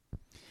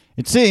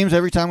It seems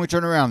every time we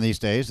turn around these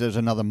days, there's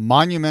another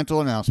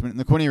monumental announcement in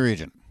the Quinte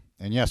region,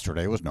 and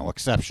yesterday was no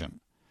exception.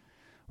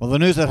 Well, the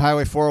news that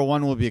Highway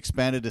 401 will be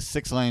expanded to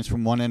 6 lanes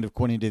from one end of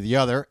Quinte to the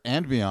other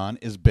and beyond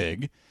is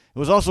big. It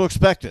was also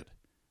expected.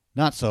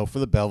 Not so for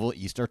the Belleville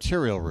East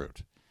arterial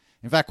route.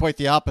 In fact, quite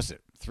the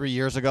opposite. 3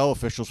 years ago,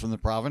 officials from the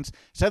province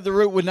said the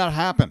route would not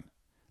happen.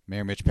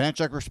 Mayor Mitch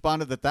Panchuk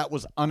responded that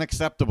was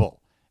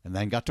unacceptable and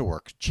then got to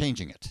work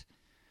changing it.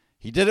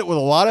 He did it with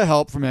a lot of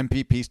help from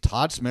MPPs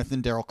Todd Smith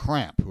and Darrell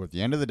Cramp, who at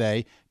the end of the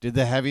day did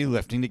the heavy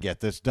lifting to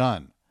get this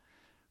done.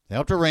 They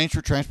helped arrange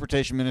for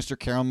Transportation Minister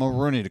Carol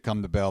Mulroney to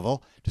come to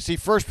Belleville to see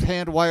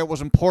firsthand why it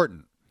was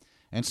important.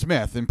 And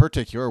Smith, in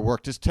particular,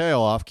 worked his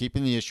tail off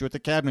keeping the issue at the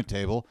cabinet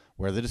table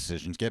where the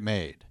decisions get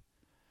made.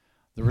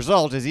 The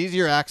result is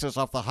easier access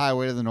off the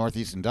highway to the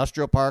Northeast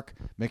Industrial Park,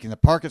 making the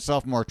park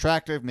itself more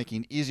attractive,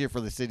 making it easier for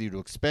the city to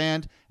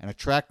expand and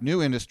attract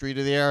new industry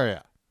to the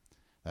area.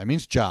 That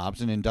means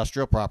jobs and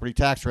industrial property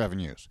tax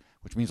revenues,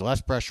 which means less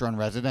pressure on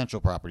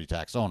residential property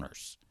tax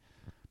owners.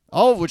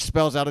 All of which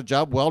spells out a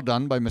job well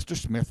done by Mr.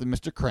 Smith and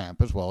Mr.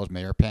 Cramp, as well as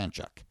Mayor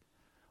Panchuk.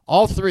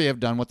 All three have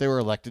done what they were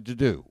elected to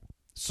do,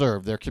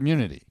 serve their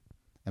community,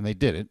 and they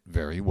did it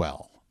very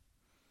well.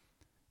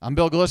 I'm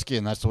Bill Galiski,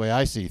 and that's the way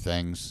I see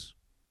things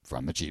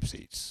from the cheap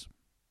seats.